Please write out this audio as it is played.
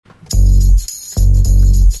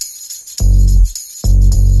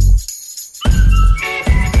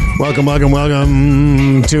Welcome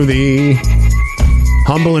to the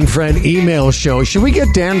Humble and Fred email show. Should we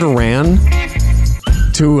get Dan Duran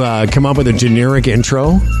to come up with a generic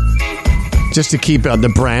intro just to keep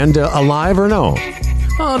the brand alive, or no?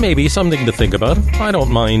 Maybe something to think about. I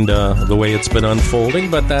don't mind the way it's been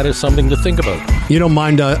unfolding, but that is something to think about. You don't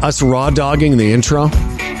mind us raw dogging the intro?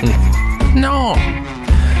 No.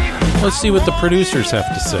 Let's see what the producers have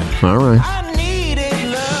to say. All right.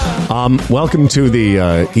 Welcome to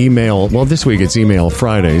the email. Well, this week it's Email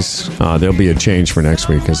Fridays. There'll be a change for next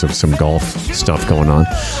week because of some golf stuff going on.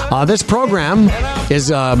 This program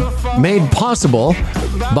is made possible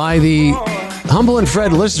by the Humble and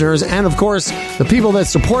Fred listeners and, of course, the people that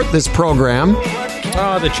support this program.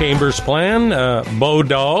 The Chambers Plan, Bo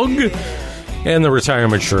Dog, and the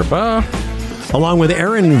Retirement Sherpa. Along with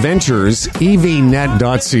Aaron Ventures,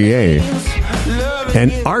 evnet.ca,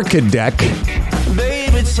 and Archidec.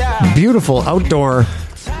 Beautiful outdoor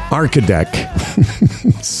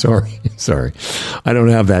Archidec. Sorry. I don't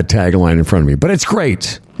have that tagline in front of me, but it's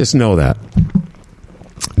great. Just know that.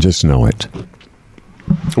 Just know it.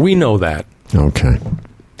 We know that. Okay.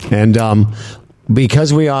 And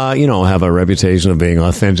because we have a reputation of being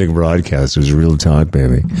authentic broadcasters, real talk,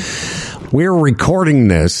 baby, we're recording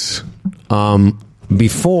this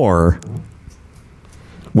before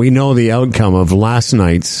we know the outcome of last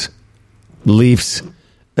night's Leafs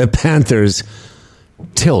Panthers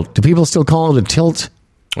tilt. Do people still call it a tilt?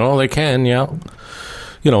 Oh, they can, yeah.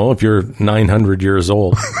 You know, if you're 900 years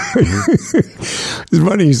old. It's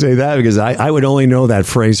funny you say that because I would only know that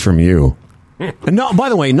phrase from you. And no, by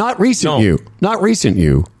the way, not recent you. Not recent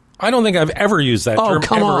you. I don't think I've ever used that term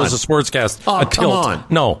come ever on. as a sportscast. Oh, a tilt. come on.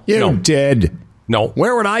 No. You did. No.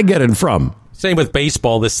 Where would I get it from? Same with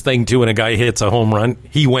baseball, this thing, too, when a guy hits a home run,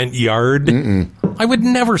 he went yard. I would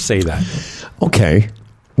never say that. Okay.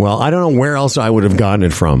 Well, I don't know where else I would have gotten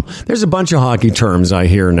it from. There's a bunch of hockey terms I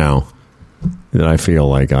hear now that I feel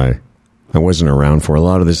like I wasn't around for. A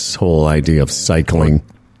lot of this whole idea of cycling.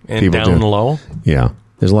 And down low? Yeah.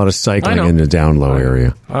 There's a lot of cycling in the down low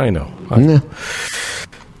area. I know.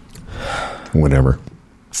 Whatever.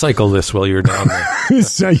 Cycle this while you're down there.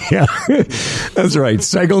 Yeah, that's right.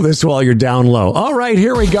 Cycle this while you're down low. All right,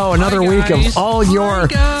 here we go. Another week of all your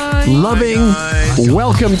loving,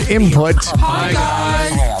 welcomed input. Hi,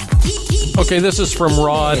 guys. Okay, this is from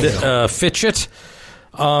Rod Fitchett.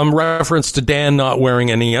 Reference to Dan not wearing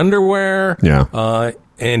any underwear. Yeah.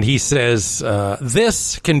 And he says,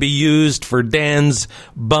 this can be used for Dan's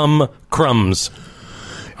bum crumbs.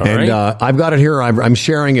 All right? I've got it here. I'm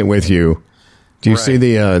sharing it with you. Do you see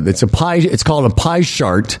it's a pie? It's called a pie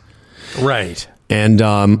chart. Right. And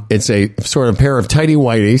it's a sort of pair of tighty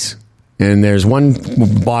whities. And there's one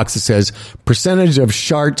box that says percentage of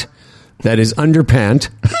chart that is underpant.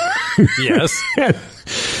 Yes.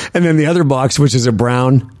 And then the other box, which is a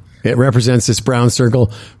brown, it represents this brown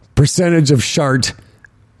circle, percentage of chart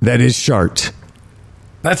that is chart.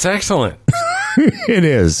 That's excellent. It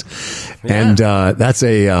is. Yeah. And that's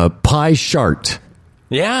a pie chart.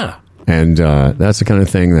 Yeah. And that's the kind of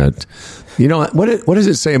thing that, what does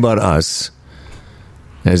it say about us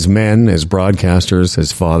as men, as broadcasters,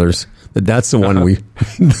 as fathers? That's the one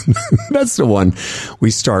that's the one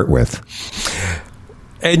we start with.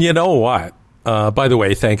 And you know what? By the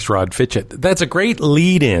way, thanks, Rod Fitchett. That's a great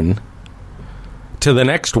lead-in to the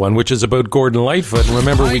next one, which is about Gordon Lightfoot. And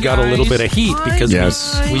remember, we got a little bit of heat because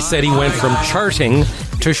we said he went from charting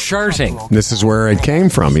to sharting. This is where it came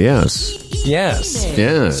from, yes.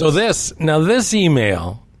 So this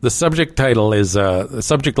email, the subject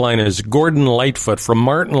line is Gordon Lightfoot from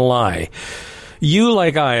Martin Lai. You,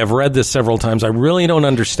 like I, have read this several times. I really don't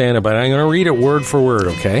understand it, but I'm going to read it word for word,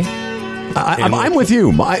 okay? I'm with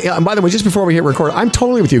you. By the way, just before we hit record, I'm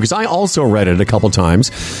totally with you because I also read it a couple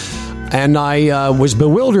times. And I was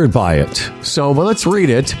bewildered by it. So let's read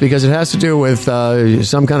it because it has to do with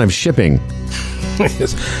some kind of shipping.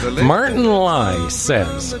 Martin Lai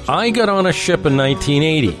says, I got on a ship in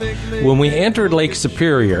 1980. When we entered Lake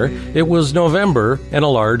Superior, it was November and a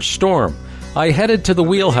large storm. I headed to the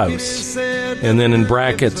wheelhouse, and then in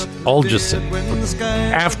brackets, Algerson,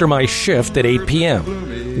 after my shift at 8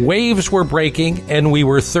 p.m. Waves were breaking, and we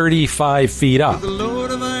were 35 feet up.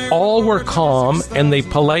 All were calm, and they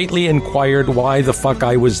politely inquired why the fuck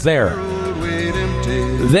I was there.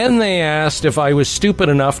 Then they asked if I was stupid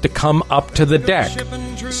enough to come up to the deck,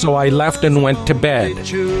 so I left and went to bed.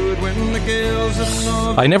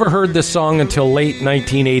 I never heard this song until late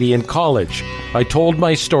 1980 in college. I told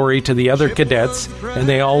my story to the other cadets, and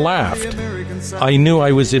they all laughed. I knew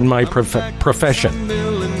I was in my profession.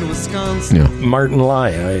 Yeah. Martin Lai.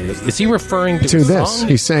 Is he referring to To this, song?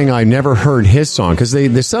 he's saying I never heard his song because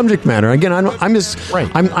the subject matter. Again, I'm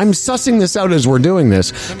sussing this out as we're doing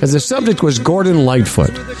this because the subject was Gordon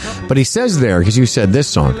Lightfoot, but he says there because you said this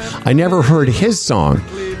song. I never heard his song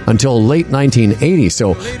until late 1980,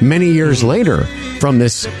 so many years later from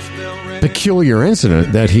this peculiar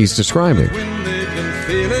incident that he's describing.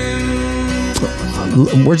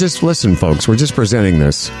 Listen, folks. We're just presenting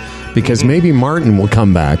this because maybe Martin will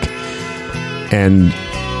come back and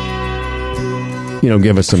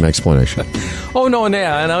give us some explanation. Oh, no,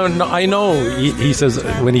 yeah, and I know he says,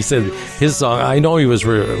 when he said his song, I know he was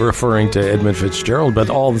referring to Edmund Fitzgerald, but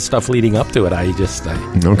all the stuff leading up to it,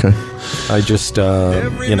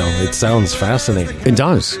 it sounds fascinating. It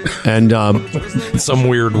does. And in some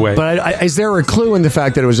weird way. But is there a clue in the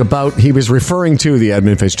fact that it was he was referring to the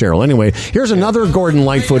Edmund Fitzgerald? Anyway, here's another Gordon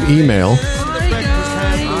Lightfoot email.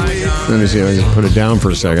 Let me see, I just put it down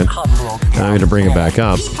for a second. I'm going to bring it back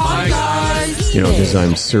up. Because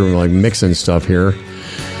I'm sort of like mixing stuff here.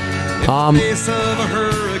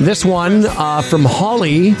 This one from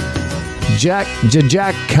Holly Jack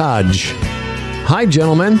Kudge. Hi,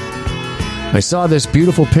 gentlemen. I saw this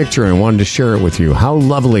beautiful picture and wanted to share it with you. How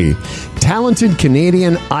lovely. Talented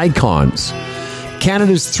Canadian icons.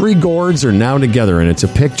 Canada's three Gords are now together, and it's a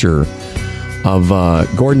picture of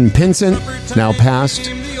Gordon Pinsent, now passed,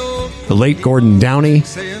 the late Gordon Downey,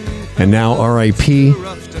 and now R.I.P.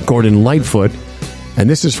 Gordon Lightfoot. And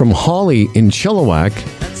this is from Holly in Chilliwack.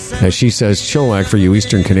 As she says, Chilliwack, for you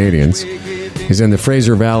Eastern Canadians, is in the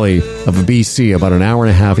Fraser Valley of BC, about an hour and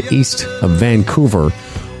a half east of Vancouver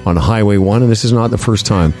on Highway 1. And this is not the first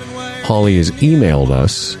time Holly has emailed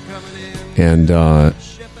us. And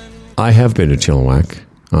I have been to Chilliwack.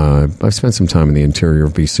 I've spent some time in the interior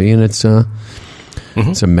of BC, and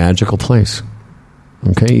it's a magical place.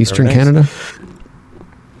 Okay, Eastern Canada?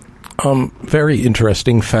 Very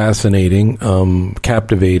interesting, fascinating,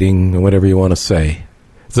 captivating, whatever you want to say.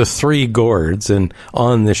 The three Gords, and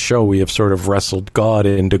on this show we have sort of wrestled God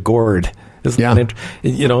into Gord. Isn't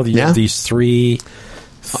that these three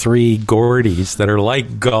Gordies that are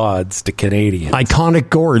like gods to Canadians. Iconic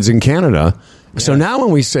Gords in Canada. Yeah. So now when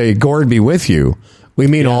we say Gord be with you, we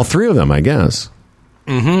mean all three of them, I guess.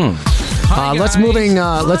 Mm-hmm. Let's moving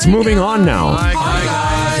on now.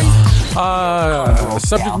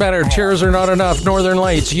 Subject matter, chairs are not enough. Northern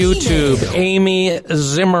Lights, YouTube, Amy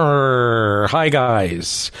Zimmer. Hi,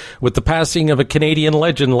 guys. With the passing of a Canadian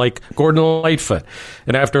legend like Gordon Lightfoot,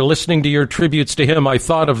 and after listening to your tributes to him, I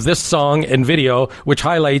thought of this song and video, which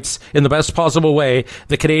highlights, in the best possible way,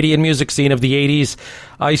 the Canadian music scene of the 80s.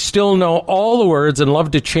 I still know all the words and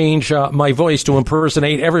love to change my voice to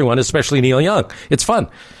impersonate everyone, especially Neil Young. It's fun.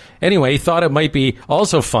 Anyway, thought it might be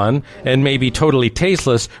also fun and maybe totally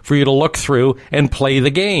tasteless for you to look through and play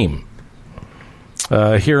the game.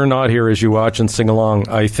 Here or not here as you watch and sing along,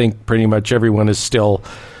 I think pretty much everyone is still...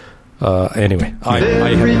 anyway, I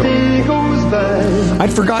have no...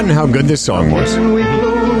 I'd forgotten how good this song was.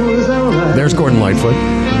 There's Gordon Lightfoot.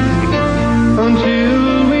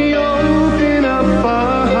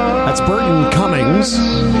 That's Burton Cummings.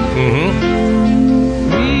 Mm-hmm.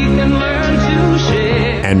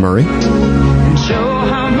 Anne Murray. Show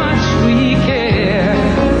how much we care.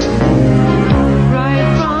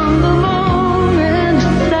 Right from the moment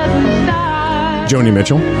that we start. Joni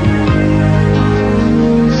Mitchell.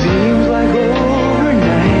 Seems like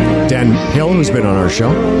overnight. Dan Hill, who's been on our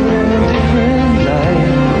show.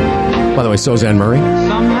 By the way, so is Anne Murray.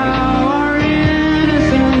 Somehow our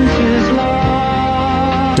innocence is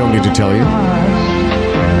lost. Don't need to tell you.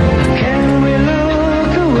 Can we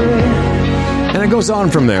look away? And it goes on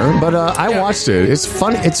from there, but I watched it. It's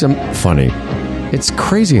fun. It's funny. It's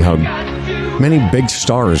crazy how many big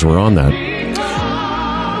stars were on that.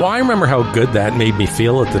 Well, I remember how good that made me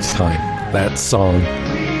feel at the time, that song.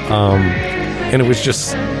 And it was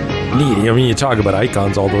just neat. I mean, you talk about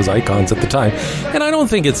icons, all those icons at the time. And I don't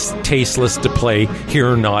think it's tasteless to play Here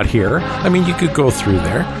or Not Here. I mean, you could go through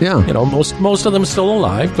there. Yeah. You know, most of them still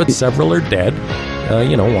alive, but several are dead.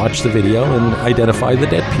 Watch the video and identify the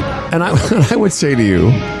dead people. And I would say to you,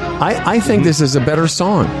 I think this is a better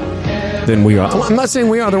song than We Are. I'm not saying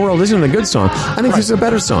We Are the World isn't a good song. I think this is a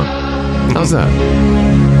better song. How's that?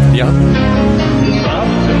 Yeah.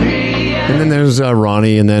 And then there's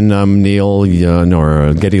Ronnie, and then Neil,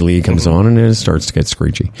 Geddy Lee comes on, and it starts to get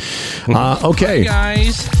screechy. Okay.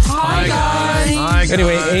 Hi, guys.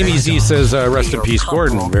 Anyway, Amy Z says, rest in peace,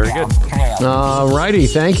 Gordon. Very good. Righty.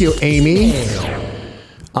 Thank you, Amy.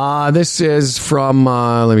 This is from,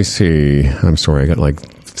 let me see. I'm sorry, I got like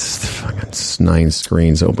 9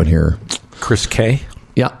 screens open here. Chris K.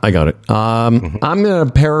 Yeah, I got it. I'm going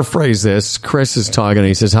to paraphrase this. Chris is talking.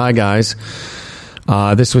 He says, "Hi, guys.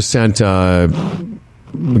 This was sent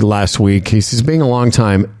last week." He says, "Being a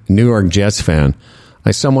longtime New York Jets fan,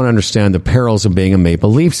 I somewhat understand the perils of being a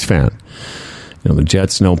Maple Leafs fan. The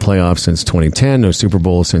Jets, no playoffs since 2010, no Super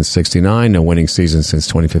Bowl since 69, no winning season since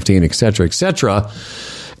 2015, et cetera, et cetera."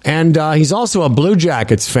 And he's also a Blue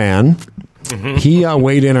Jackets fan. He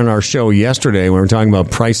weighed in on our show yesterday when we were talking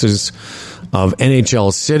about prices of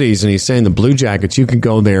NHL cities, and he's saying the Blue Jackets, you can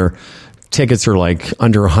go there. Tickets are like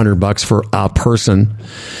under $100 for a person.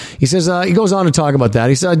 He says, he goes on to talk about that.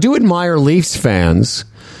 He says, "I do admire Leafs fans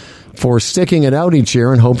for sticking it out each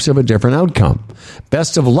year in hopes of a different outcome.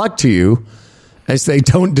 Best of luck to you, as they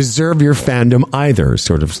don't deserve your fandom either,"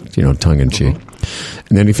 sort of, tongue in cheek.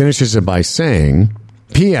 And then he finishes it by saying,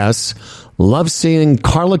 "P.S. Love seeing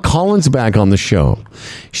Carla Collins back on the show.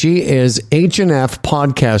 She is H&F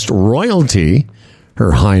podcast royalty,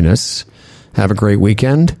 Her Highness. Have a great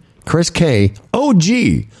weekend. Chris K,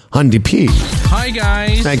 OG, Hundy P." Hi,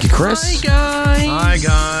 guys. Thank you, Chris. Hi, guys. Hi,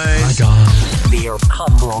 guys. Hi, guys. Their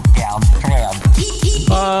humble down thread.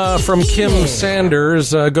 From Kim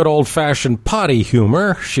Sanders, good old-fashioned potty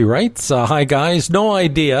humor. She writes, "Hi, guys. No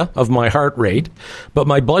idea of my heart rate, but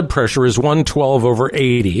my blood pressure is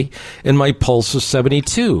 112/80, and my pulse is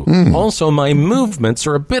 72. Also, my movements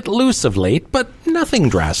are a bit loose of late, but nothing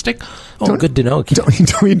drastic." Good to know.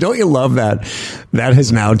 Don't you love that? That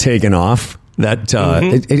has now taken off. That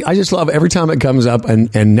I just love every time it comes up,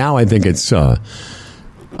 and now I think it's. I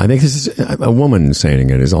think this is a woman saying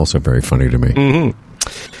it is also very funny to me.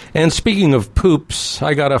 And speaking of poops,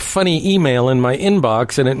 I got a funny email in my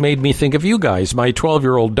inbox, and it made me think of you guys. My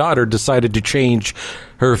 12-year-old daughter decided to change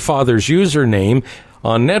her father's username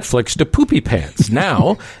on Netflix to Poopy Pants.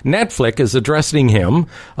 Now, Netflix is addressing him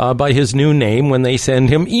by his new name when they send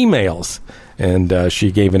him emails. And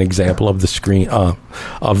she gave an example of the screen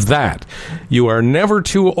of that. "You are never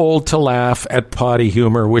too old to laugh at potty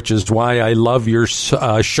humor, which is why I love your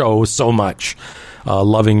show so much.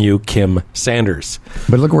 Loving you, Kim Sanders."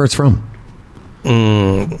 But look where it's from.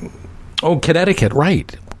 Connecticut,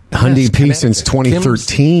 right. Hundy P since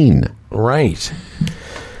 2013. Right.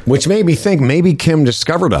 Which made me think maybe Kim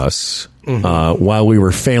discovered us while we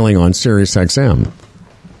were failing on Sirius XM.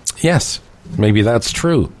 Yes, maybe that's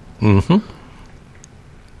true.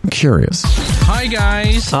 Curious. Hi,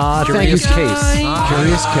 guys. Curious case.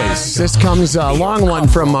 Curious case. This comes a long one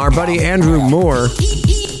from our buddy Andrew Moore,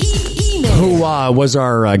 who was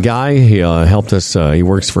our guy. He helped us. He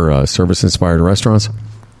works for Service-Inspired Restaurants.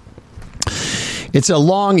 It's a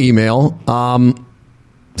long email.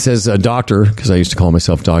 Says doctor, because I used to call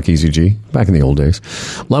myself Doc EZG back in the old days.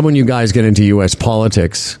 Love when you guys get into U.S.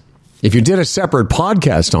 politics. If you did a separate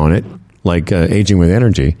podcast on it, like Aging with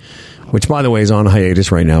Energy, which, by the way, is on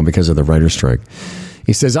hiatus right now because of the writer's strike.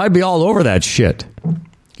 He says, "I'd be all over that shit."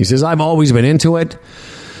 He says, "I've always been into it."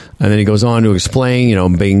 And then he goes on to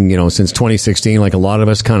explain, being, since 2016, like a lot of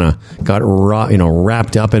us kind of got,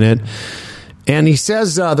 wrapped up in it. And he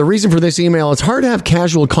says the reason for this email, it's hard to have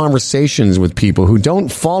casual conversations with people who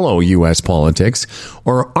don't follow U.S. politics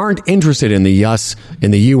or aren't interested in the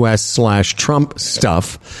U.S./Trump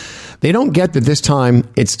stuff. They don't get that this time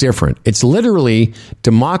it's different. It's literally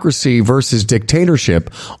democracy versus dictatorship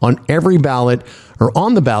on every ballot, or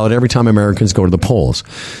on the ballot every time Americans go to the polls.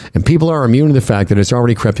 And people are immune to the fact that it's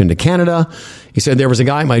already crept into Canada. He said there was a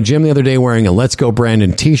guy at my gym the other day wearing a Let's Go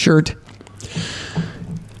Brandon t-shirt.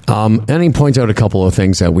 And he points out a couple of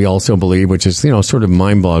things that we also believe, which is, sort of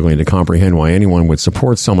mind-boggling to comprehend why anyone would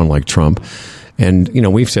support someone like Trump. And,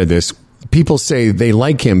 we've said this. People say they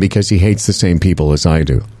like him because he hates the same people as I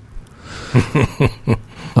do.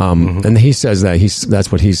 And he says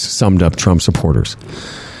that's what he's summed up Trump supporters.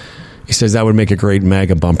 He says that would make a great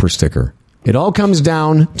MAGA bumper sticker. It all comes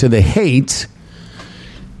down to the hate,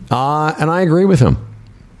 and I agree with him.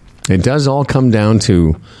 It does all come down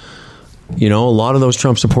to, a lot of those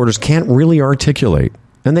Trump supporters can't really articulate,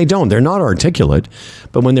 and they don't. They're not articulate,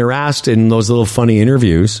 but when they're asked in those little funny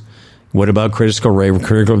interviews, what about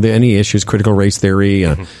critical any issues, critical race theory,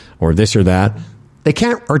 or this or that, they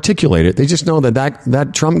can't articulate it. They just know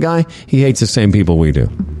that Trump guy, he hates the same people we do.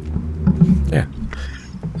 Yeah.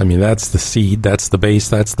 I mean, that's the seed, that's the base,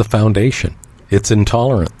 that's the foundation. It's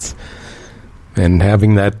intolerance. And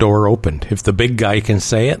having that door opened. If the big guy can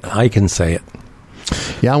say it, I can say it.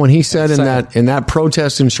 Yeah, when he said in that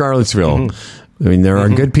protest in Charlottesville, I mean, there are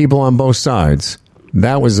good people on both sides.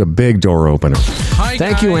 That was a big door opener. Hi,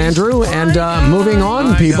 Thank you, Andrew. And moving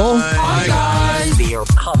on, people. Hi, guys.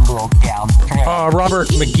 Robert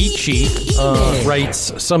McGeechee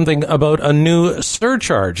writes something about a new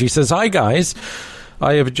surcharge. He says, "Hi, guys.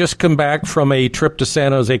 I have just come back from a trip to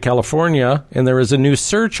San Jose, California, and there is a new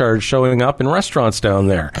surcharge showing up in restaurants down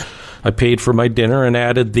there. I paid for my dinner and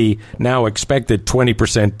added the now expected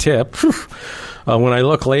 20% tip. When I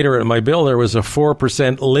look later at my bill, there was a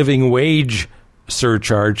 4% living wage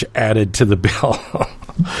surcharge added to the bill.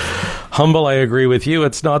 Humble, I agree with you.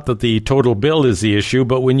 It's not that the total bill is the issue,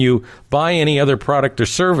 but when you buy any other product or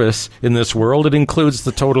service in this world, it includes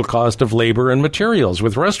the total cost of labor and materials.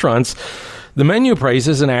 With restaurants, the menu price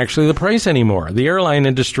isn't actually the price anymore. The airline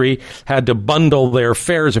industry had to bundle their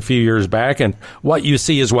fares a few years back, and what you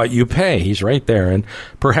see is what you pay. He's right there. And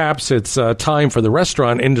perhaps it's time for the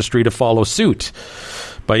restaurant industry to follow suit.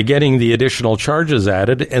 By getting the additional charges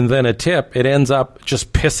added and then a tip, it ends up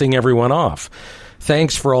just pissing everyone off.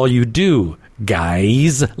 Thanks for all you do,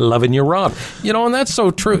 guys. Loving you, Rob. You know, and that's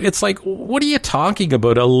so true. It's like, what are you talking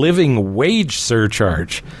about? A living wage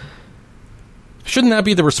surcharge? Shouldn't that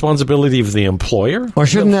be the responsibility of the employer? Or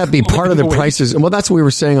shouldn't that be part of the prices? Well, that's what we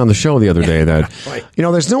were saying on the show the other day, that, right. You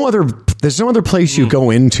know, there's no other place you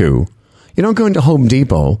go into. You don't go into Home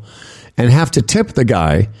Depot and have to tip the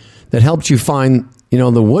guy that helped you find, you know,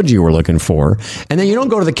 the wood you were looking for. And then you don't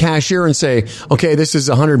go to the cashier and say, okay, this is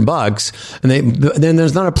 $100. And then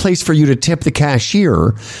there's not a place for you to tip the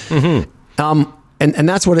cashier. Mm-hmm. And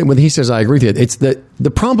that's when he says, I agree with you. It's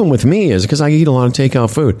the problem with me is because I eat a lot of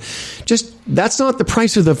takeout food. Just that's not the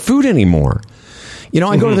price of the food anymore. You know,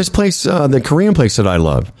 I go to this place, the Korean place that I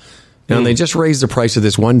love. And they just raised the price of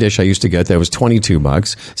this one dish I used to get that was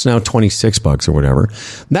 $22. It's now $26 or whatever.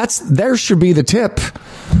 There should be the tip.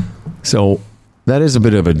 So that is a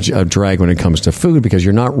bit of a drag when it comes to food because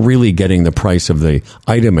you're not really getting the price of the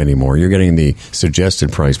item anymore. You're getting the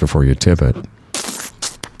suggested price before you tip it.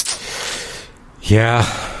 Yeah,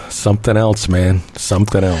 something else, man.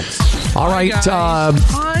 Something else. All right,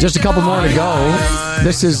 just a couple more to go.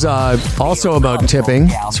 This is also about tipping.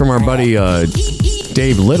 It's from our buddy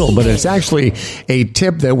Dave Little, but it's actually a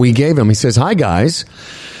tip that we gave him. He says, hi, guys.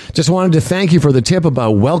 Just wanted to thank you for the tip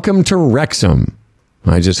about Welcome to Wrexham.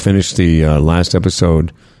 I just finished the last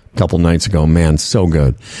episode a couple nights ago. Man, so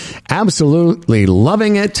good. Absolutely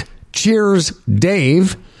loving it. Cheers,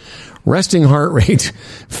 Dave. Resting heart rate,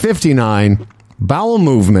 59. Bowel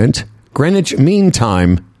movement, Greenwich Mean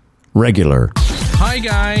Time, regular. Hi,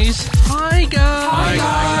 guys. Hi, guys. Hi, guys.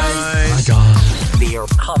 Hi, guys.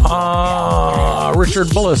 Richard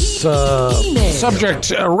Bullis,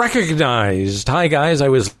 subject recognized. Hi, guys. I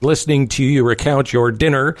was listening to you recount your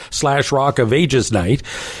dinner/Rock of Ages night.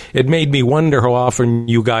 It made me wonder how often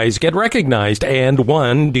you guys get recognized. And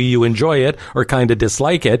one, do you enjoy it or kind of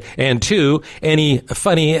dislike it? And two, any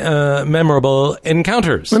funny, memorable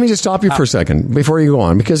encounters? Let me just stop you for a second before you go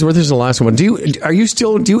on, because this is the last one. Do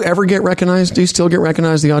you ever get recognized? Do you still get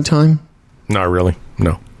recognized the odd time? Not really.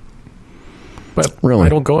 No. But really? I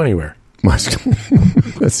don't go anywhere. That's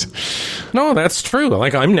true.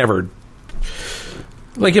 Like, I'm never...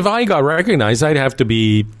 Like, if I got recognized, I'd have to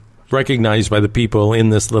be recognized by the people in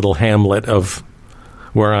this little hamlet of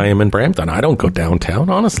where I am in Brampton. I don't go downtown,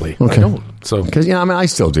 honestly. Okay. I don't. So, because, you know, I mean, I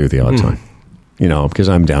still do the odd time. You know, because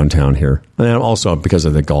I'm downtown here. And also because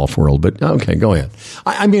of the golf world. But, okay, go ahead.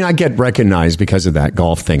 I mean, I get recognized because of that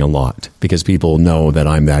golf thing a lot. Because people know that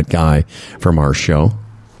I'm that guy from our show.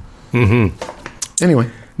 Mm-hmm. Anyway.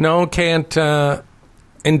 No, can't.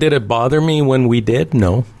 And did it bother me when we did?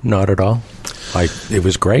 No, not at all. It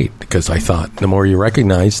was great because I thought the more you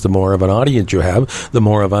recognize, the more of an audience you have. The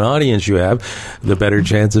more of an audience you have, the better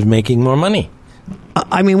chance of making more money.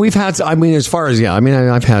 I mean, as far as,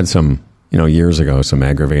 I've had some, years ago, some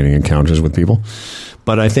aggravating encounters with people.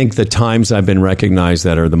 But I think the times I've been recognized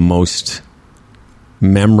that are the most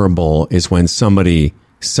memorable is when somebody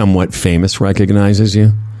somewhat famous recognizes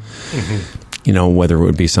you. Mm-hmm. Whether it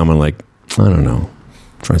would be someone like, I don't know,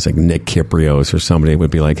 I'm trying to think Nick Kiprios or somebody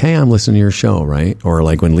would be like, hey, I'm listening to your show, right? Or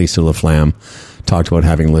like when Lisa LaFlamme talked about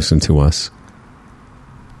having listened to us.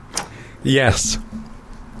 Yes.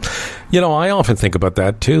 I often think about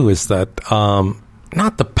that too, is that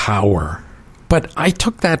not the power, but I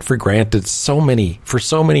took that for granted for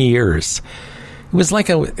so many years. It was like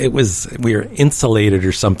we were insulated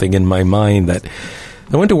or something in my mind that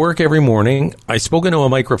I went to work every morning. I spoke into a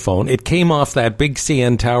microphone. It came off that big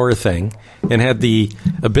CN Tower thing and had the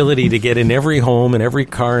ability to get in every home and every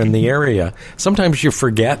car in the area. Sometimes you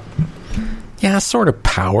forget, sort of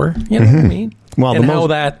power. You know what I mean? Well, and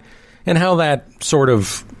how that sort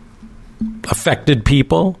of affected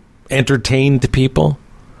people, entertained people.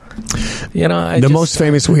 The most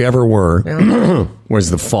famous we ever were was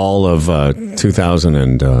the fall of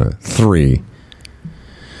 2003.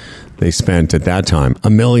 They spent, at that time,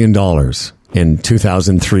 $1 million in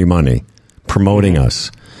 2003 money promoting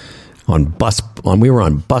us we were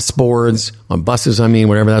on bus boards, on buses,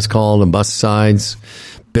 whatever that's called, on bus sides,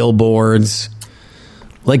 billboards.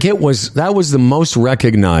 Like that was the most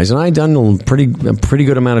recognized, and I'd done a pretty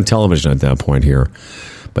good amount of television at that point here,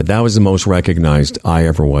 but that was the most recognized I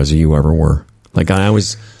ever was, or you ever were. Like I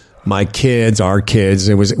was, my kids, our kids,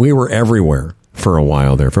 we were everywhere for a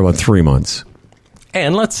while there, for about 3 months.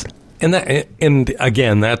 And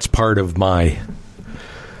again, that's part of my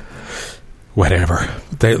whatever.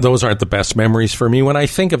 Those aren't the best memories for me. When I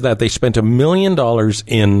think of that, they spent $1 million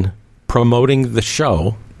in promoting the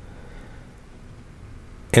show.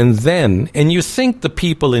 And you think the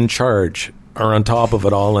people in charge are on top of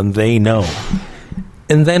it all and they know.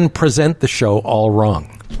 And then present the show all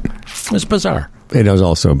wrong. It's bizarre. It is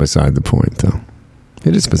also beside the point, though.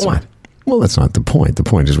 It is bizarre. What? Well, that's not the point. The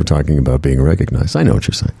point is we're talking about being recognized. I know what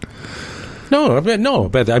you're saying. No,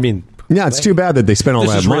 but I mean... Yeah, it's too bad that they spent all that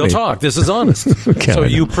money. This is real talk. This is honest. Okay, so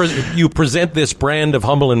you present this brand of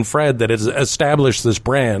Humble and Fred that has established this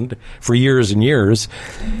brand for years and years,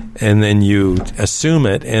 and then you assume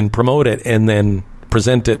it and promote it and then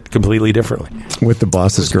present it completely differently. With the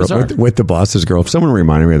boss's girl. With the boss's girl. Someone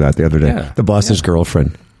reminded me of that the other day. Yeah. The boss's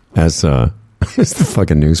girlfriend as the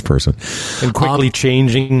fucking news person. And quickly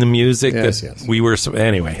changing the music. Yes. We were...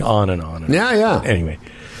 Anyway, on and on. Yeah. Anyway.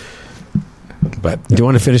 But do you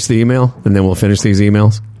want to finish the email, and then we'll finish these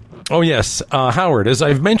emails? Oh, yes. Howard, as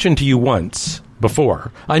I've mentioned to you once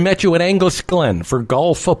before, I met you at Angus Glen for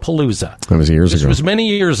Golfapalooza. That was years ago. This was many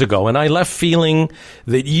years ago, and I left feeling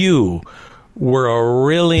that you were a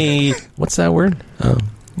really... What's that word?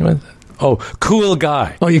 Cool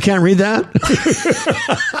guy. Oh, you can't read that?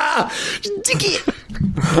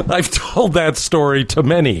 I've told that story to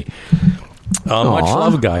many. Much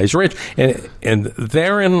love, guys. Rich, and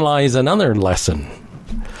therein lies another lesson.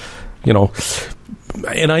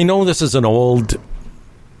 And I know this is an old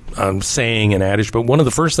saying and adage, but one of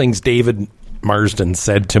the first things David Marsden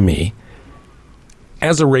said to me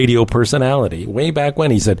as a radio personality way back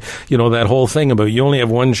when, he said, that whole thing about you only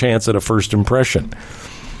have one chance at a first impression.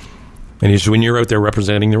 And he said, when you're out there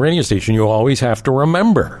representing the radio station, you always have to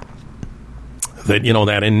remember that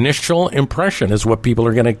that initial impression is what people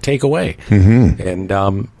are going to take away.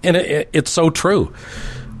 Mm-hmm. And it's so true,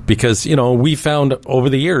 because we found over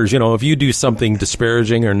the years, if you do something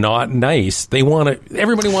disparaging or not nice,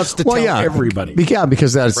 everybody wants to tell everybody. Yeah,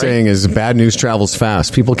 because that saying is bad news travels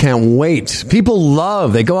fast. People can't wait. People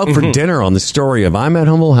they go out for dinner on the story of I met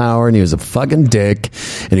Humble Howard and he was a fucking dick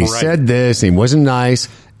and he said this and he wasn't nice,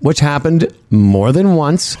 which happened more than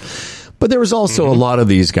once. But there was also a lot of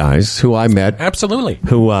these guys who I met. Absolutely.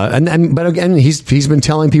 Who but again, he's been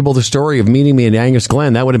telling people the story of meeting me at Angus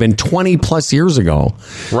Glen. That would have been 20 plus years ago.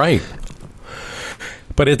 Right.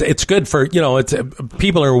 But it's good for,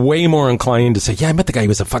 people are way more inclined to say, yeah, I met the guy who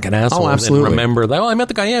was a fucking asshole. Oh, absolutely. And remember that, I met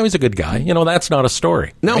the guy, yeah, he was a good guy. That's not a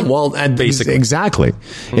story. No, right? well, basically. Exactly.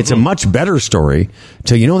 It's a much better story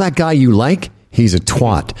to, that guy you like? He's a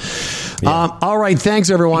twat. Yeah. All right. Thanks,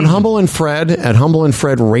 everyone. Humble and Fred at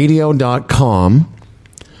humbleandfredradio.com.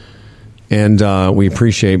 And we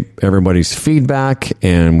appreciate everybody's feedback,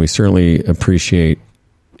 and we certainly appreciate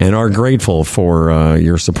and are grateful for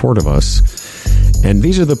your support of us. And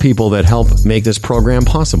these are the people that help make this program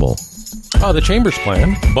possible. The Chambers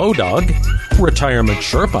Plan, Bodog, Retirement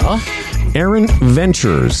Sherpa, Aaron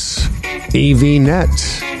Ventures,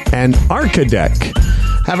 EVNet, and Archidec.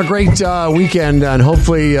 Have a great weekend, and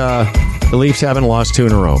hopefully the Leafs haven't lost 2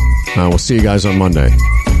 in a row. We'll see you guys on Monday.